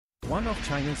One of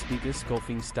China's biggest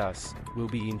golfing stars will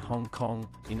be in Hong Kong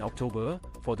in October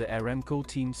for the Aramco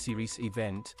Team Series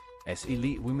event, as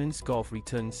elite women's golf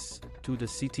returns to the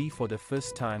city for the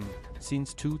first time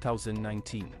since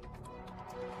 2019.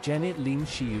 Janet Lin,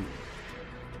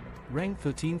 ranked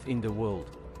 13th in the world,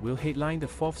 will headline the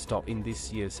fourth stop in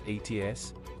this year's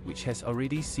ATS, which has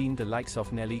already seen the likes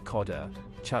of Nelly Corda,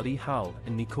 Charlie Hull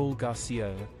and Nicole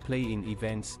Garcia play in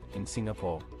events in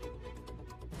Singapore,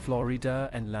 Florida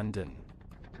and London.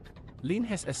 Lin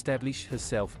has established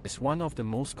herself as one of the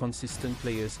most consistent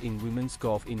players in women's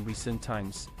golf in recent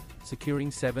times,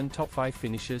 securing 7 top 5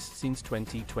 finishes since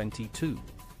 2022.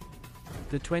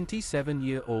 The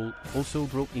 27-year-old also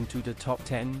broke into the top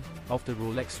 10 of the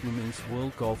Rolex Women's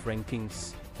World Golf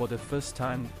Rankings for the first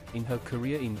time in her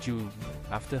career in June,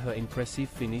 after her impressive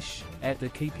finish at the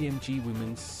KPMG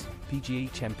Women's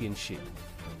PGA Championship.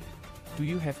 Do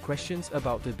you have questions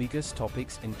about the biggest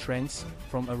topics and trends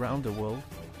from around the world?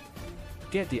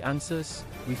 Get the answers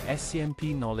with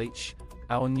SCMP Knowledge,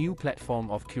 our new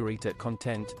platform of curated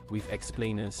content with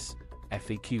explainers,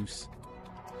 FAQs,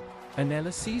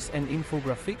 analyses and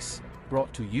infographics,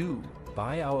 brought to you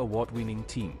by our award-winning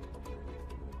team.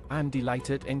 I'm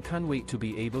delighted and can't wait to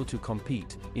be able to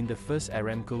compete in the first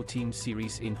Aramco Team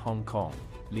Series in Hong Kong,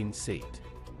 Lin said.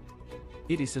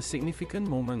 It is a significant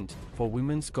moment for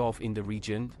women's golf in the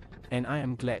region, and I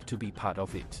am glad to be part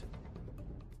of it.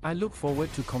 I look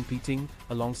forward to competing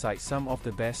alongside some of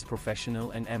the best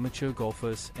professional and amateur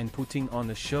golfers and putting on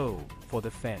a show for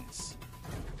the fans.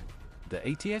 The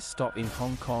ATS stop in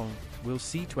Hong Kong will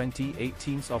see 28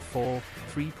 teams of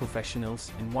 3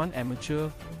 professionals and 1 amateur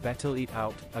battle it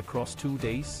out across 2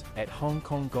 days at Hong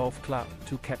Kong Golf Club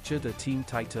to capture the team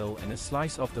title and a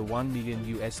slice of the $1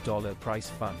 million prize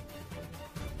fund.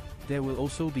 There will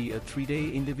also be a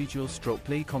 3-day individual stroke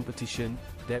play competition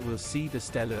that will see the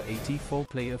stellar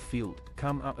 84-player field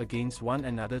come up against one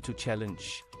another to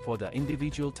challenge for the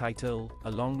individual title,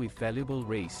 along with valuable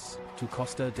race to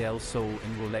Costa del Sol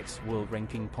and Rolex World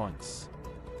Ranking points.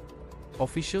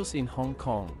 Officials in Hong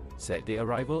Kong said the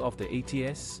arrival of the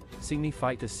ATS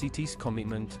signified the city's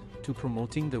commitment to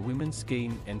promoting the women's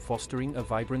game and fostering a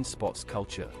vibrant sports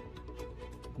culture.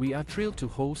 We are thrilled to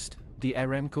host the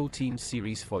Aramco Team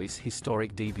Series for its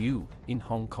historic debut in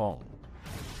Hong Kong,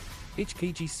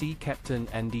 HKGC captain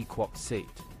Andy Kwok said.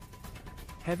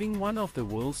 Having one of the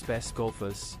world's best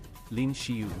golfers, Lin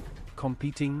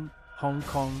competing Hong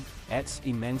Kong adds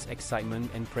immense excitement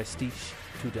and prestige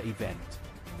to the event.